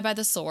going to die by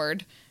the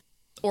sword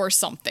or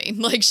something.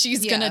 Like,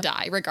 she's gonna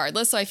die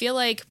regardless. So I feel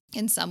like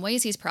in some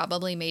ways he's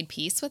probably made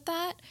peace with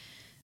that.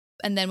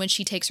 And then when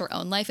she takes her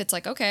own life, it's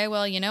like, okay,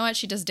 well, you know what?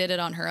 She just did it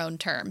on her own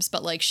terms.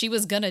 But, like, she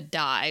was gonna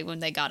die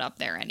when they got up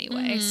there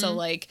anyway. Mm-hmm. So,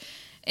 like,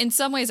 in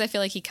some ways, I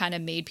feel like he kind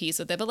of made peace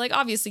with it. But, like,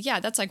 obviously, yeah,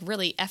 that's, like,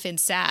 really effing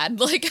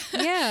sad. Like,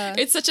 yeah,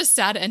 it's such a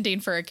sad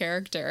ending for a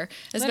character,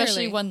 especially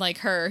Literally. one like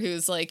her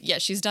who's, like, yeah,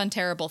 she's done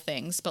terrible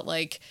things, but,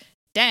 like,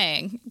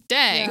 dang,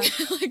 yeah.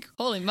 Like,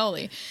 holy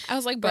moly. I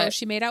was like, bro,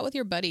 she made out with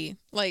your buddy.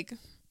 Like,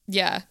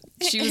 yeah,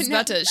 she's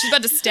about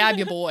to stab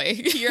your boy.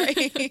 You're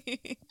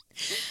right.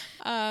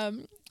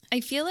 I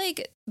feel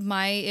like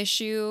my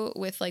issue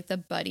with, like, the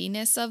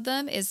buddiness of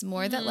them is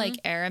more that, like,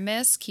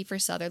 Aramis,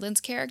 Kiefer Sutherland's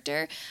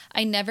character,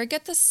 I never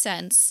get the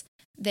sense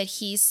that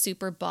he's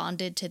super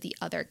bonded to the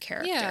other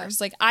characters. Yeah.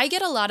 Like, I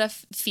get a lot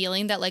of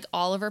feeling that, like,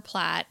 Oliver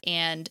Platt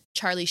and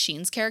Charlie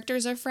Sheen's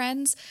characters are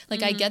friends.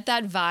 Like, I get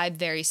that vibe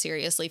very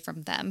seriously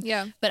from them.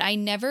 Yeah. But I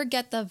never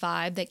get the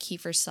vibe that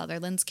Kiefer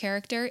Sutherland's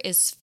character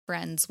is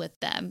friends with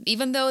them,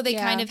 even though they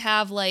kind of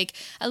have, like,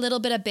 a little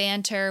bit of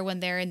banter when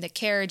they're in the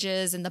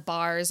carriages and the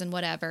bars and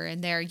whatever,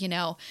 and they're, you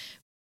know,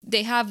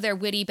 they have their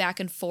witty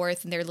back and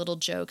forth and their little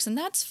jokes, and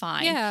that's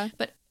fine. Yeah.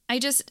 But I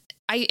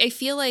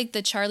feel like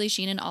the Charlie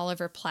Sheen and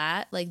Oliver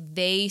Platt, like,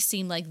 they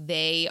seem like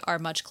they are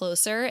much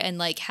closer and,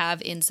 like, have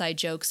inside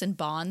jokes and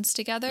bonds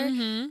together,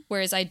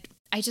 whereas I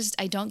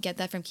don't get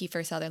that from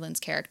Kiefer Sutherland's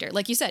character.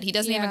 Like you said, he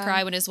doesn't even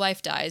cry when his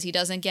wife dies. He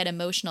doesn't get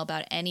emotional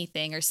about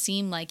anything or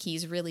seem like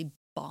he's really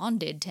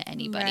bonded to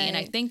anybody. Right. And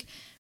I think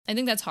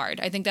that's hard.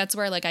 I think that's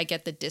where, like, I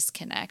get the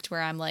disconnect where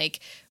I'm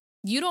like,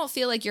 you don't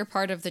feel like you're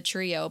part of the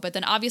trio, but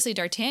then obviously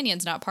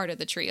D'Artagnan's not part of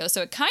the trio,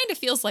 so it kind of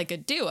feels like a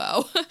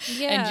duo.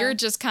 Yeah. And you're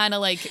just kind of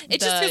like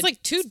it just feels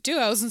like two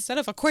duos instead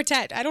of a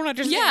quartet. I don't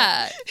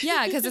understand.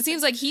 Yeah, because it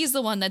seems like he's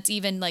the one that's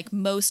even, like,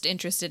 most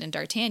interested in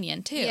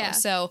D'Artagnan too. Yeah.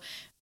 So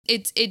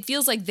it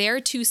feels like they're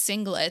two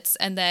singlets,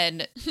 and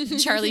then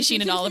Charlie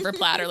Sheen and Oliver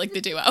Platt are like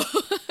the duo.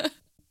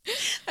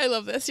 I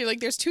love this. You're like,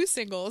 there's two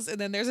singles, and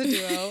then there's a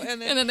duo,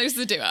 and then there's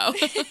the duo.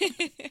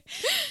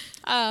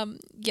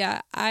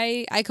 Yeah,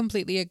 I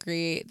completely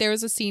agree. There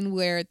was a scene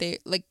where they,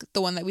 like,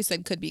 the one that we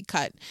said could be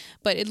cut,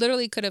 but it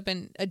literally could have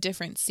been a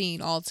different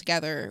scene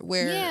altogether.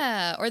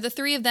 Where or the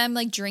three of them,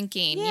 like,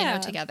 drinking, you know,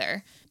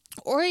 together.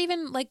 Or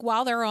even, like,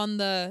 while they're on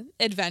the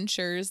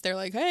adventures, they're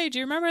like, hey, do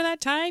you remember that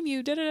time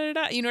you did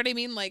it? You know what I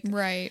mean? Like,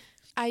 right.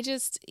 I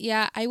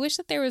wish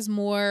that there was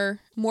more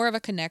of a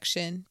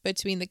connection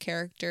between the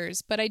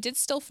characters, but I did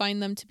still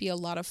find them to be a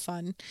lot of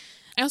fun.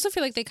 I also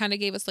feel like they kind of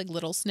gave us, like,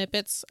 little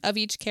snippets of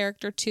each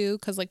character too,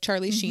 because, like,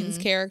 Charlie Sheen's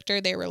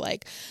character, they were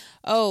like,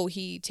 oh,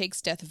 he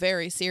takes death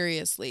very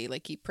seriously,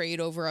 like, he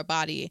prayed over a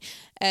body,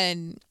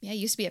 and he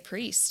used to be a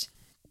priest,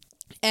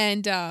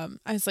 and I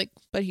was like,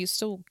 but he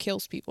still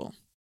kills people,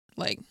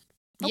 like.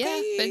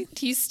 Okay. Yeah, but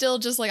he's still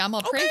just like, I'm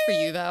going to pray for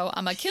you, though.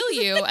 I'm going to kill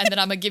you, and then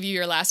I'm going to give you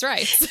your last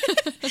rites.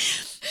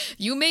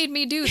 You made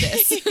me do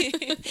this.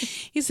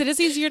 He said it's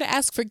easier to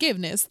ask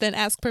forgiveness than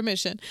ask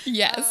permission.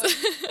 Yes.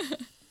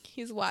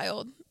 He's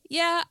wild.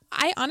 Yeah,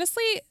 I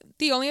honestly,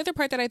 the only other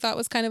part that I thought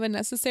was kind of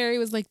unnecessary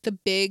was, like, the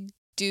big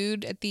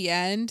dude at the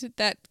end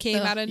that came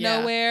out of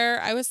nowhere.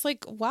 I was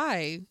like,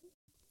 why?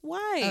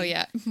 Why? Oh,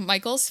 yeah. My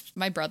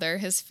brother,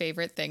 his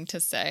favorite thing to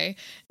say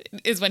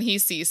is when he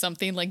sees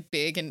something, like,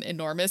 big and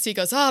enormous, he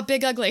goes, oh,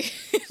 big ugly.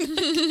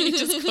 He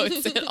just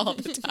quotes it all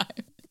the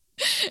time.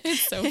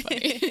 It's so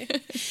funny.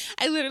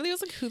 I literally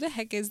was like, who the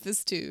heck is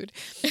this dude?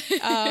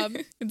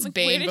 It's like,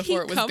 Bane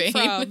before it was Bane.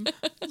 From?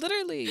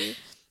 Literally.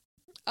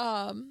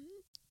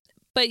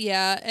 But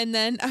yeah, and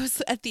then I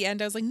was at the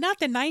end, I was like, not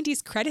the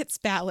 90s credits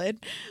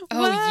ballad.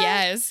 Oh, What?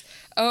 yes.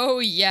 Oh,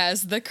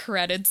 yes. The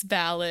credits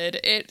ballad.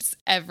 It's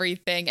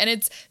everything. And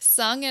it's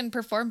sung and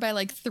performed by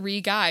like 3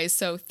 guys.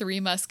 So 3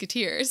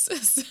 Musketeers.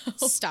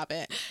 So Stop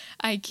it.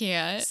 I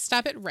can't.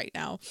 Stop it right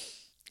now.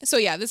 So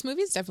yeah, this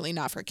movie is definitely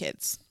not for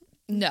kids.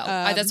 No,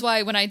 that's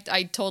why when I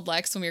told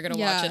Lex when we were going to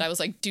watch it, I was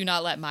like, do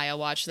not let Maya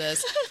watch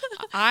this.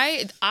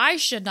 I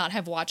should not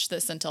have watched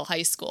this until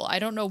high school. I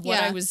don't know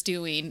what I was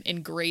doing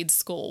in grade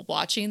school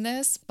watching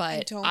this,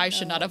 but I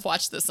should not have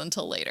watched this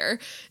until later.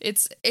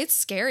 It's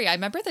scary. I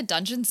remember the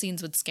dungeon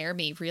scenes would scare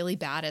me really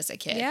bad as a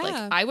kid. Yeah.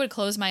 Like I would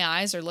close my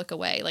eyes or look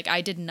away. Like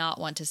I did not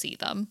want to see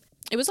them.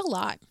 It was a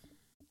lot.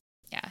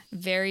 Yeah,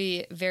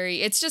 very,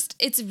 very,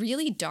 it's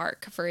really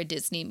dark for a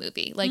Disney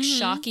movie. Like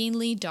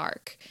shockingly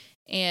dark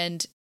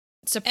and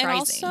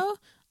surprising. And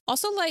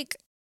also like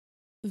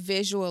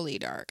visually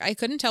dark. I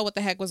couldn't tell what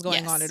the heck was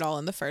going on Yes. at all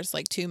in the first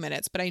like 2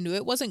 minutes, but I knew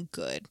it wasn't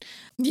good.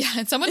 Yeah,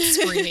 and someone's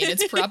screaming.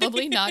 It's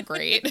probably not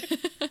great.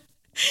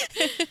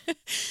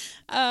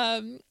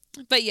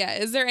 But yeah,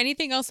 is there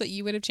anything else that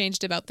you would have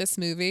changed about this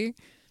movie?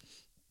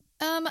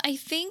 I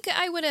think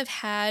I would have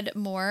had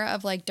more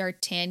of like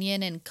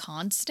D'Artagnan and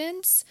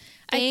Constance.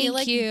 I Thank feel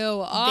like you.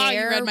 Oh, you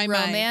their read my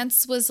mind.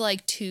 romance was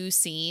like 2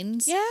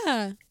 scenes.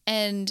 Yeah.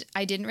 And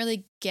I didn't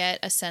really get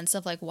a sense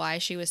of like why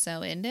she was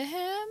so into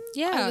him.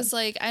 Yeah. I was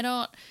like,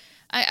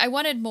 I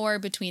wanted more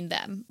between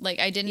them. Like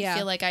I didn't Yeah.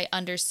 feel like I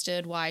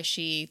understood why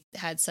she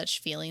had such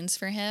feelings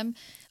for him.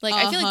 Like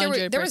I feel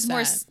like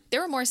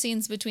there were more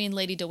scenes between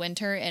Lady de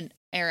Winter and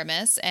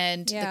Aramis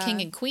and the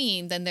king and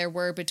queen than there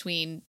were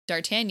between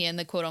D'Artagnan,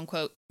 the quote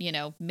unquote,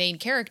 main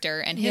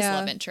character, and his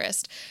love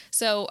interest.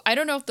 So I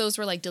don't know if those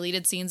were like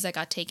deleted scenes that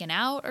got taken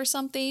out or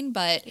something,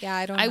 but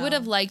Yeah, I would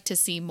have liked to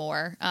see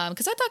more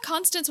because I thought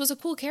Constance was a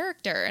cool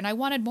character and I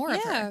wanted more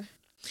of her.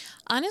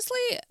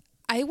 Honestly,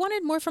 I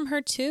wanted more from her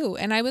too.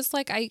 And I was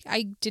like,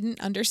 I didn't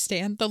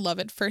understand the love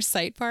at first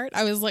sight part.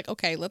 I was like,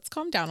 okay, let's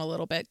calm down a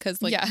little bit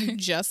because like you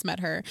just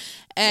met her.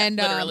 And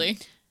literally.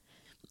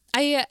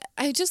 I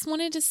just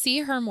wanted to see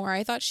her more.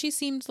 I thought she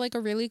seemed like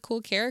a really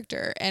cool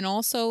character. And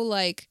also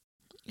like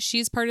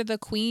she's part of the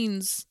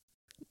Queen's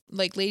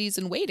like ladies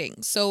in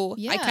waiting. So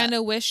I kind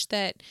of wish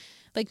that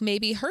like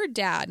maybe her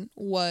dad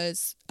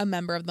was a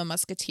member of the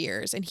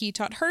Musketeers and he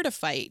taught her to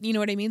fight. You know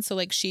what I mean? So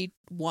like she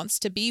wants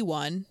to be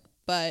one,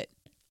 but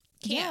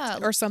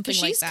can't or something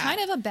like that. She's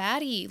kind of a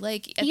baddie.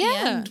 Like at the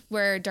end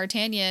where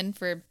D'Artagnan,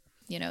 for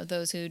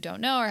those who don't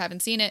know or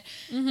haven't seen it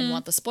and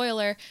want the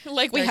spoiler,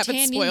 like we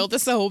haven't spoiled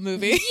this whole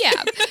movie.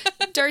 Yeah,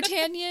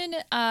 D'Artagnan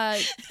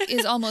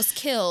is almost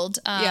killed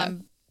by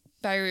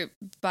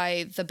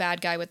the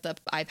bad guy with the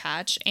eye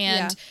patch,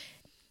 and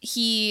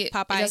he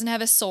doesn't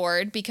have a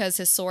sword because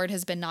his sword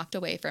has been knocked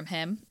away from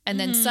him. And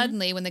then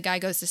suddenly, when the guy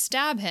goes to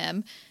stab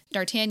him,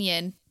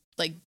 D'Artagnan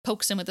like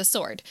pokes him with a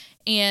sword,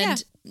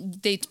 and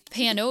they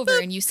pan over,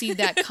 and you see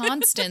that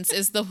Constance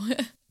is the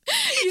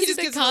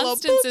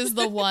Constance is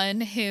the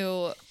one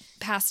who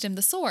passed him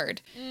the sword.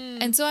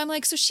 And so I'm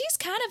like, so she's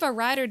kind of a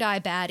ride or die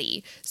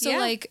baddie. So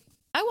like,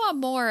 I want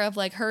more of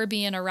like her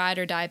being a ride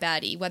or die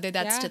baddie, whether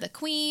that's to the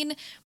Queen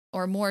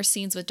or more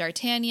scenes with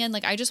D'Artagnan.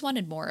 Like, I just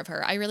wanted more of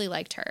her. I really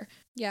liked her.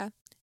 Yeah.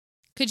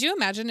 Could you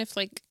imagine if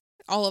like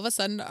all of a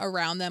sudden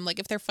around them, like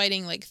if they're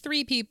fighting like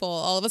 3 people,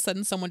 all of a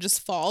sudden someone just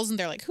falls and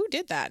they're like, who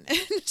did that? And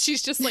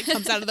she's just like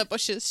comes out of the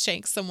bushes,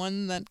 shanks someone,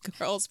 and then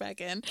curls back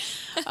in.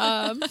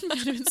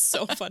 It's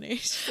so funny.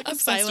 She's like a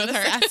silent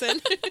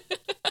assassin.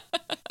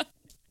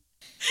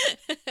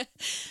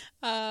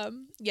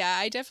 Yeah,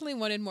 I definitely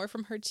wanted more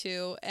from her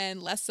too,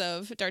 and less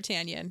of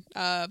D'Artagnan,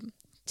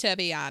 to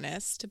be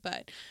honest.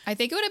 But I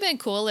think it would have been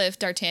cool if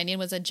D'Artagnan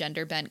was a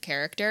gender bent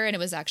character and it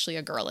was actually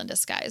a girl in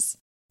disguise.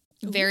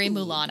 Very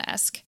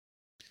Mulan-esque.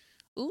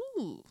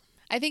 Ooh.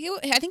 I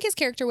think his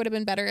character would have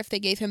been better if they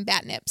gave him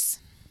bat nips.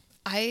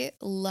 I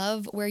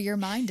love where your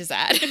mind is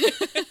at.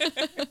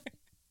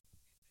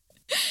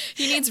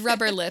 He needs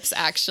rubber lips,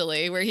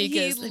 actually, where he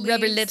goes,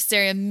 rubber lips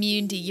are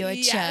immune to your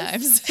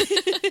charms.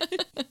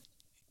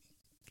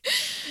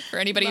 For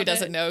anybody who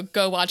doesn't know,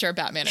 go watch our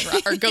Batman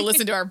and or go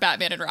listen to our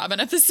Batman and Robin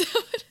episode.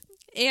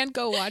 And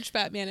go watch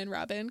Batman and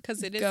Robin,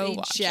 because it is a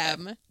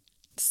gem.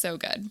 So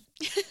good.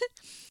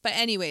 But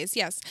anyways,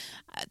 yes,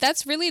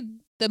 that's really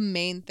the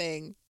main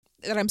thing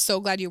that I'm so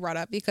glad you brought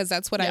up, because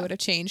that's what I would have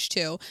changed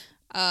too.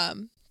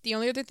 The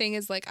only other thing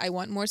is like, I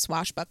want more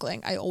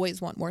swashbuckling. I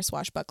always want more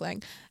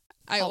swashbuckling.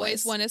 I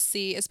always want to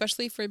see,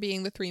 especially for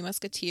being the Three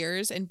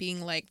Musketeers and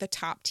being like the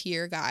top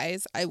tier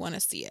guys, I want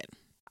to see it.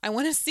 I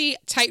want to see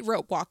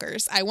tightrope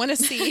walkers. I want to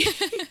see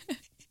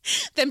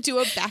them do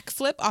a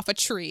backflip off a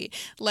tree,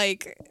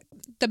 like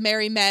the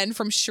merry men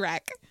from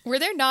Shrek. Were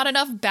there not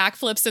enough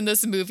backflips in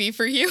this movie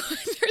for you?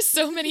 There's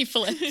so many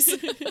flips.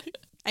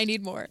 I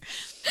need more.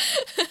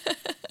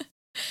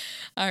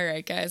 All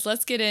right, guys,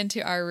 let's get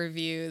into our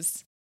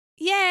reviews.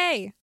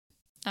 Yay!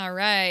 All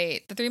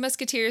right. The Three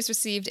Musketeers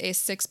received a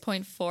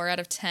 6.4 out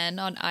of 10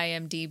 on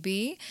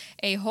IMDb,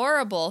 a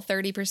horrible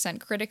 30%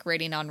 critic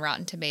rating on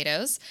Rotten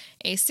Tomatoes,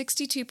 a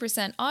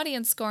 62%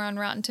 audience score on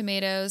Rotten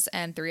Tomatoes,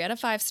 and 3 out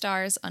of 5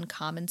 stars on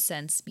Common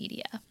Sense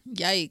Media.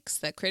 Yikes,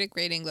 that critic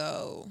rating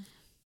though.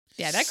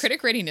 Yeah, that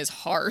critic rating is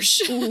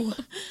harsh. Ooh.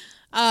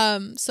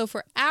 So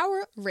for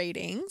our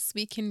ratings,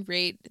 we can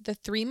rate The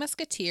Three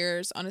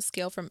Musketeers on a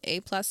scale from A+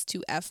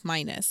 to F-.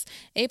 A+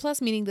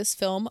 meaning this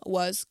film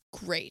was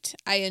great.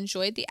 I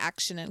enjoyed the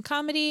action and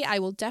comedy. I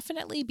will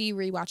definitely be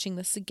rewatching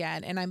this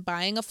again, and I'm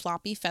buying a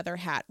floppy feather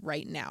hat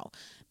right now.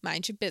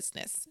 Mind your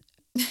business.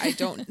 I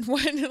don't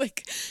want to,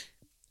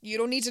 you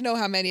don't need to know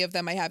how many of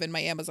them I have in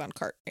my Amazon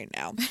cart right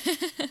now.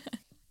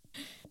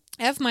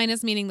 F-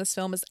 meaning this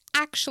film is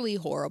actually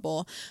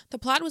horrible. The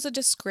plot was a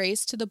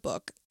disgrace to the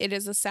book. It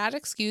is a sad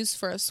excuse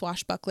for a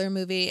swashbuckler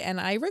movie,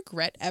 and I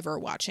regret ever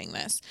watching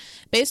this.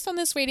 Based on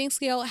this rating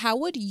scale, how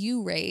would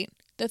you rate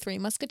The Three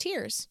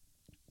Musketeers?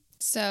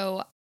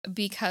 So,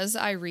 because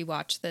I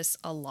rewatch this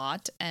a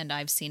lot and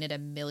I've seen it a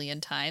million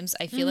times,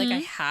 I feel like I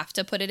have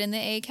to put it in the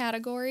A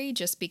category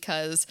just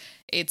because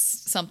it's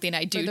something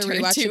I do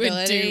turn to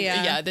and do.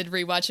 Yeah, the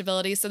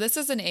rewatchability. So this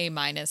is an A-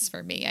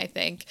 for me, I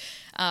think.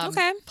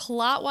 Okay.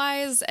 Plot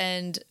wise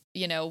and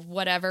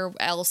whatever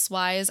else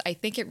wise, I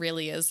think it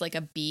really is like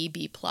a B+.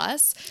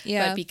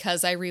 Yeah. But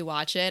because I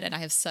rewatch it and I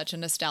have such a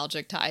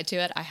nostalgic tie to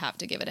it, I have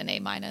to give it an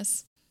A-.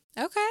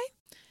 Okay.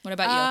 What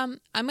about you?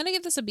 I'm gonna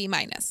give this a B-.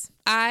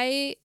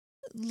 I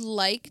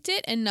liked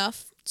it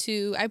enough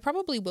to, I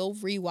probably will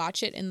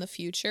rewatch it in the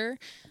future.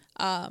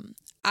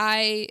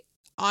 I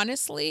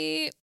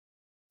honestly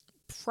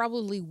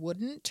probably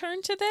wouldn't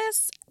turn to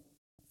this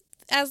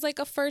as like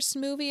a first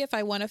movie if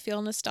I want to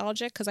feel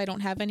nostalgic, because I don't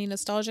have any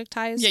nostalgic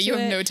ties to it. Yeah, you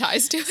have no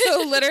ties to it.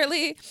 So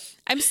literally,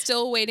 I'm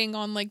still waiting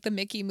on like the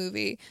Mickey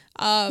movie.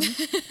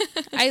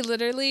 I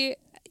literally,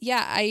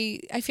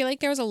 I feel like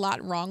there was a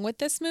lot wrong with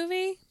this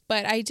movie,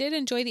 but I did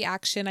enjoy the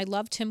action. I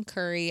loved Tim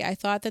Curry. I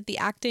thought that the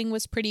acting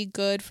was pretty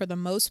good for the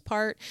most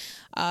part.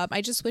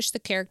 I just wish the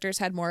characters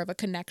had more of a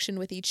connection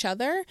with each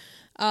other.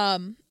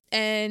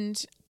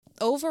 And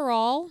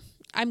overall,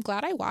 I'm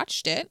glad I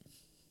watched it.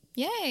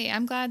 Yay,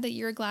 I'm glad that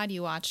you're glad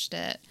you watched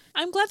it.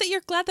 I'm glad that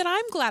you're glad that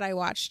I'm glad I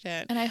watched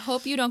it. And I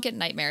hope you don't get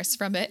nightmares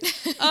from it.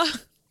 Oh,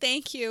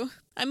 thank you.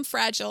 I'm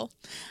fragile.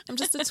 I'm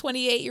just a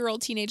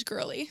 28-year-old teenage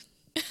girly.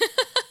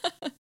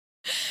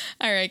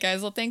 All right,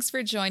 guys. Well, thanks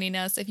for joining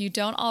us. If you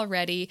don't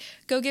already,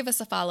 go give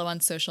us a follow on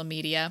social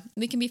media.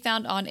 We can be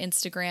found on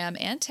Instagram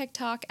and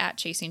TikTok at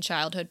Chasing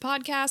Childhood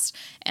Podcast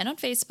and on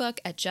Facebook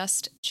at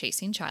Just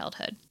Chasing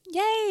Childhood.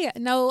 Yay!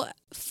 Now,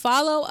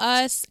 follow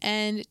us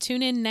and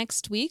tune in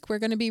next week. We're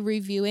going to be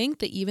reviewing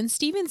the Even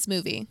Stevens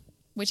movie,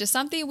 which is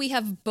something we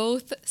have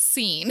both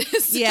seen.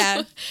 So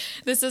yeah.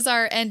 This is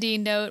our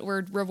ending note.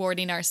 We're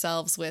rewarding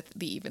ourselves with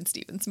the Even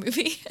Stevens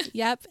movie.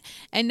 Yep.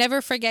 And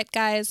never forget,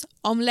 guys,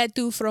 omelette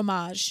du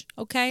fromage.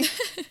 Okay?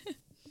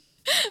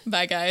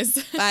 Bye,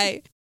 guys.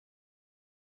 Bye.